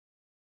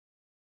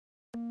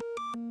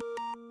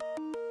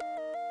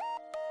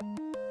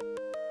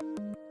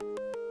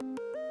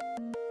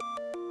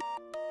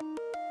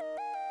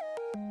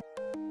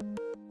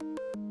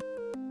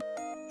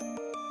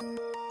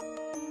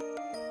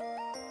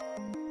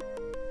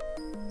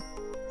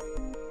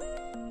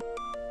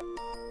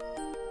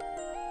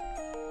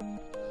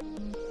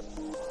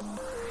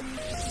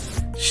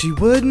She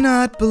would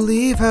not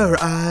believe her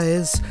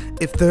eyes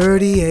if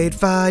 38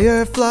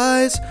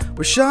 fireflies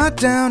were shot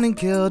down and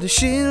killed as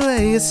she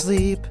lay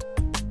asleep.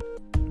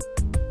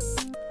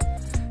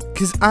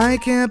 'Cause I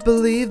can't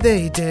believe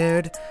they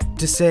dared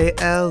to say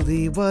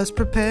Ellie was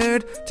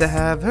prepared to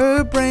have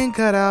her brain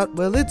cut out.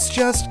 Well, it's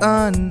just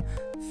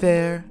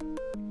unfair.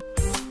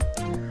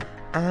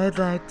 I'd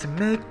like to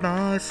make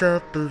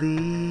myself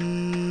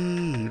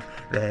believe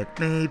that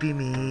maybe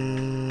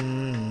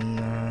me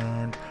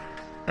and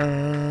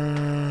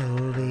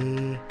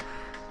Ellie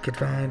could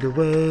find a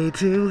way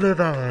to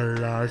live our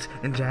lives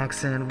in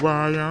Jackson,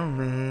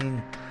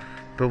 Wyoming,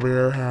 but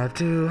we'll have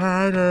to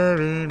hide her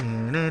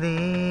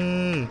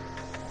immunity.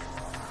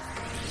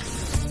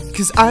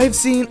 'Cause I've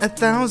seen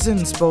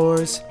 1,000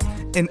 spores,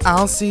 and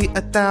I'll see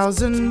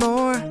 1,000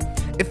 more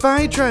if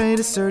I try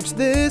to search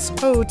this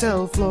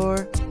hotel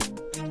floor.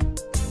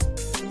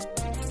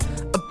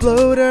 A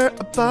bloater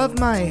above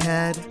my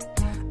head,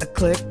 a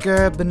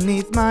clicker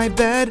beneath my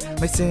bed.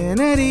 My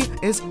sanity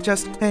is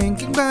just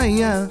hanging by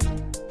a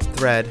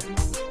thread.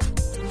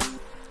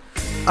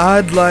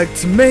 I'd like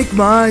to make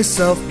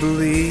myself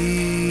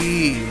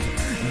believe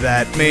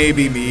that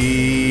maybe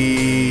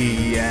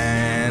me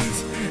and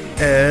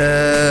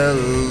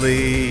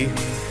Ellie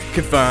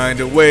could find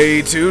a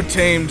way to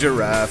tame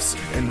giraffes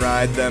and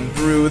ride them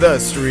through the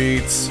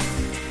streets.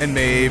 And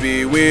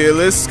maybe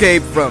we'll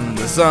escape from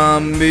the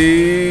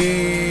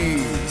zombies.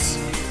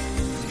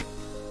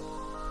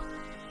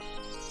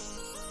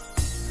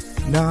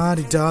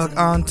 Naughty dog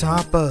on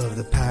top of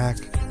the pack,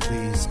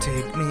 please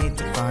take me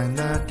to find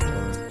the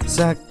cure.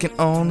 Second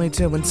only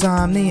to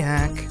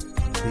Insomniac,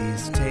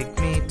 please take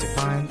me to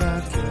find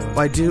the cure.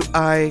 Why do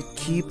I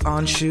keep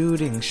on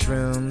shooting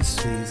shrooms?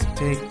 Please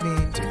take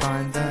me to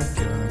find the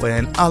cure.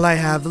 When all I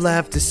have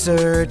left is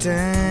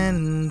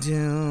certain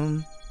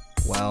doom.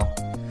 Well,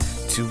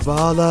 to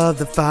all of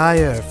the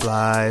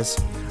fireflies,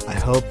 I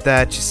hope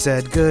that you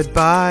said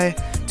goodbye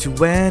to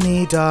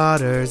any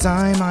daughters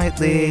I might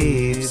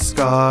leave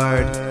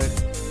scarred.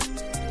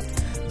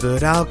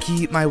 But I'll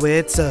keep my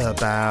wits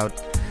about.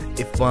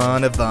 If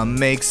one of them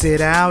makes it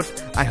out,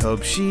 I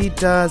hope she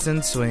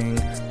doesn't swing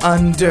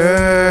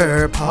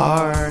under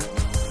par.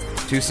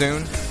 Too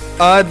soon?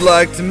 I'd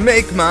like to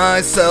make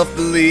myself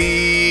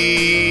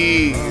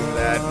believe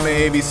that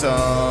maybe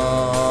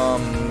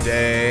someday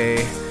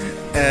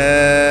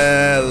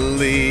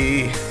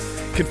Ellie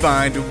could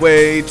find a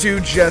way to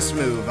just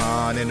move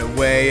on in a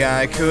way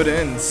I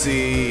couldn't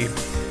see,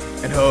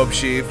 and hope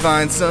she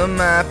finds some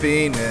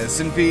happiness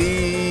and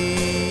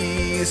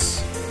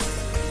peace.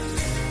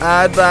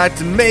 I'd like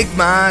to make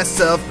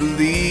myself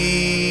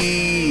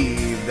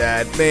believe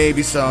that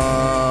maybe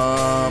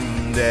someday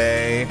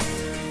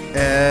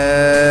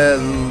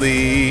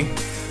Ellie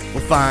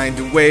will find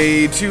a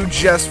way to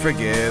just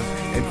forgive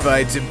and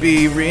fight to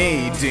be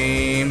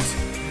redeemed.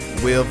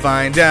 We'll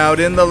find out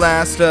in The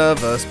Last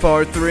of Us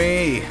Part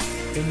 3.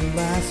 In The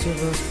Last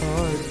of Us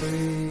Part 3.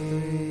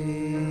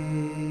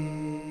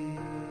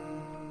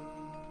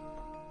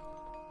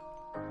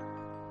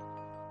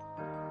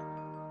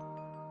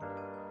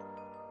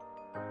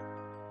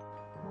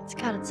 It's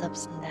got its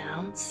ups and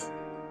downs,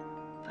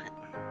 but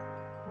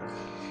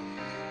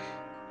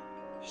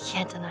you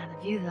can't deny the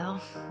view, though.